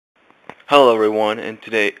Hello everyone, and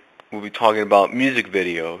today we'll be talking about music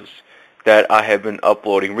videos that I have been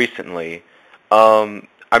uploading recently.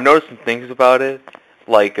 I've noticed some things about it,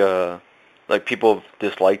 like people have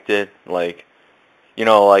disliked it, like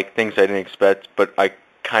things I didn't expect, but I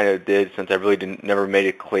kind of did since I really didn't never made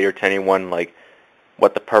it clear to anyone like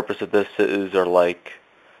what the purpose of this is or like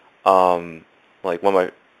what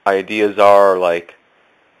my ideas are, like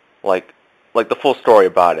like the full story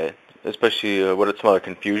about it, especially what some other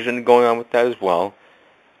confusion going on with that as well.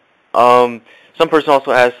 Um, some person also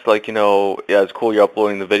asked, yeah, it's cool you're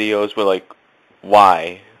uploading the videos, but like,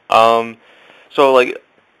 why? So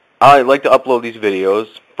I like to upload these videos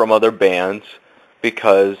from other bands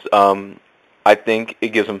because I think it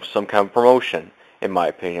gives them some kind of promotion, in my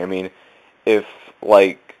opinion. I mean, if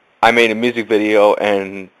like I made a music video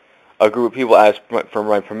and a group of people asked for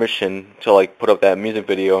my permission to like put up that music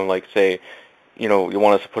video and like say, you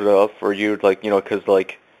want us to put it up for you, because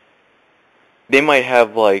like they might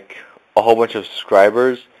have like a whole bunch of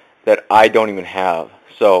subscribers that I don't even have.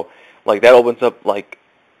 So like that opens up like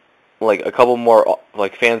a couple more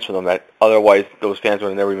like fans for them that otherwise those fans would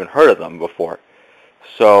have never even heard of them before.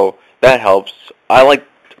 So that helps. I like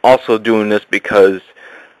also doing this because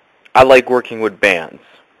I like working with bands.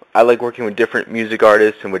 I like working with different music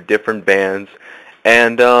artists and with different bands,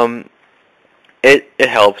 and it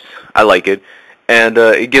helps. I like it, and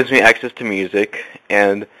it gives me access to music.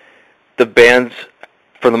 And the bands,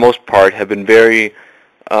 for the most part, have been very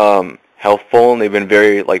helpful, and they've been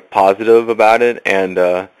very like positive about it, and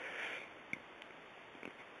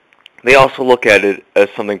they also look at it as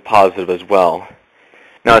something positive as well.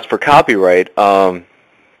 Now, as for copyright,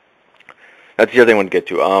 that's the other thing I want to get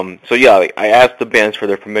to. So yeah, like, I asked the bands for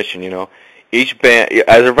their permission. Each band,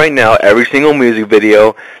 as of right now, every single music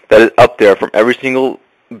video that is up there from every single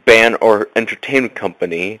band or entertainment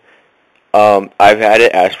company, I've had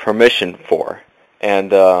it ask permission for,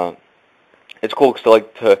 and it's cool because I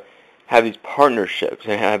like to have these partnerships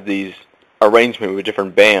and have these arrangements with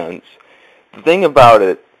different bands. The thing about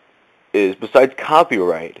it is, besides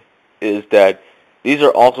copyright, is that these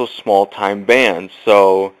are also small-time bands,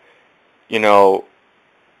 so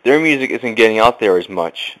their music isn't getting out there as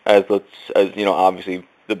much as obviously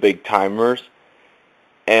the big timers,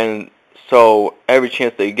 and so every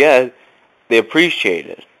chance they get, they appreciate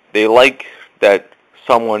it. They like that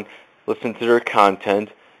someone listens to their content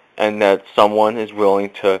and that someone is willing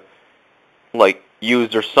to like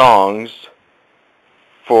use their songs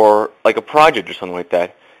for like a project or something like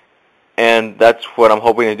that. And that's what I'm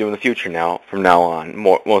hoping to do in the future now, from now on,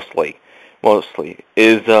 mostly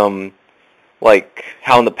is like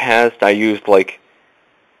how in the past I used like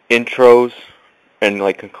intros and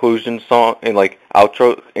like conclusion song and like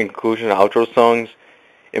conclusion and outro songs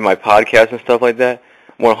in my podcast and stuff like that.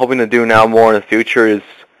 What I'm hoping to do now more in the future is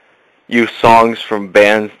use songs from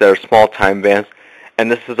bands that are small-time bands,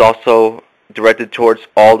 and this is also directed towards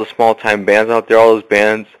all the small-time bands out there, all those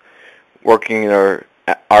bands working their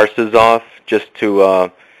arses off just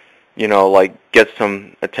to like get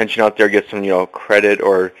some attention out there, get some credit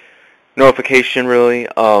or notification, really.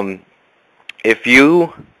 If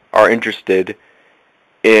you are interested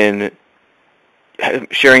in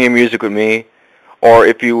sharing your music with me, or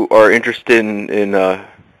if you are interested in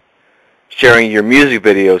sharing your music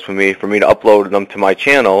videos with me for me to upload them to my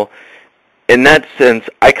channel, in that sense,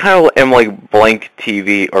 I kind of am like Blank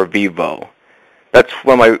TV or Vevo. That's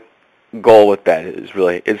what my goal with that is,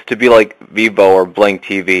 really. It's to be like Vevo or Blank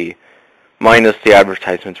TV, minus the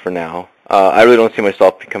advertisements for now. I really don't see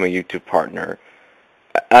myself becoming a YouTube partner.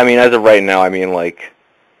 I mean, as of right now, I mean, like,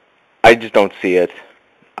 I just don't see it.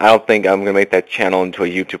 I don't think I'm going to make that channel into a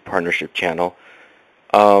YouTube partnership channel.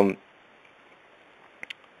 So,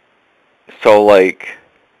 like,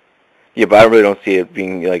 yeah, but I really don't see it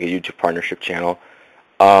being, like, a YouTube partnership channel.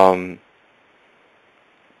 So,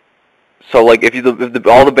 like, if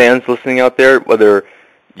all the bands listening out there, whether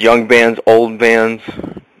young bands, old bands,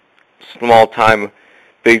 small-time,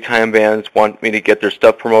 big-time bands want me to get their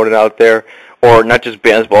stuff promoted out there, or not just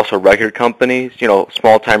bands, but also record companies,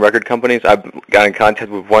 small-time record companies. I've got in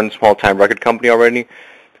contact with one small-time record company already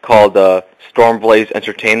called Stormblaze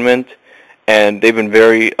Entertainment, and they've been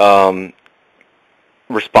very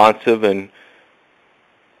responsive and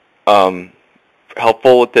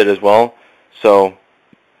helpful with it as well. So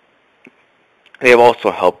they have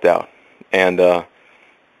also helped out, and I'm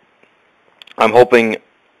hoping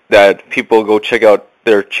that people go check out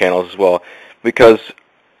their channels as well, because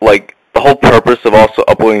like the whole purpose of also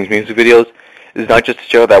uploading these music videos is not just to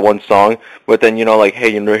check out that one song, but then like,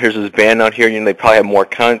 hey, here's this band out here, they probably have more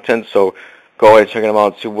content, so go ahead and check them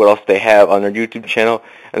out and see what else they have on their YouTube channel,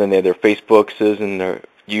 and then they have their Facebooks and their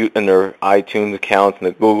and their iTunes accounts and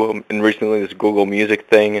the Google, and recently this Google Music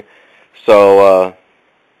thing. So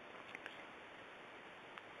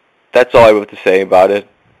that's all I have to say about it.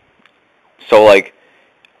 So like,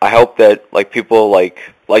 I hope that like people like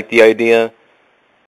the idea,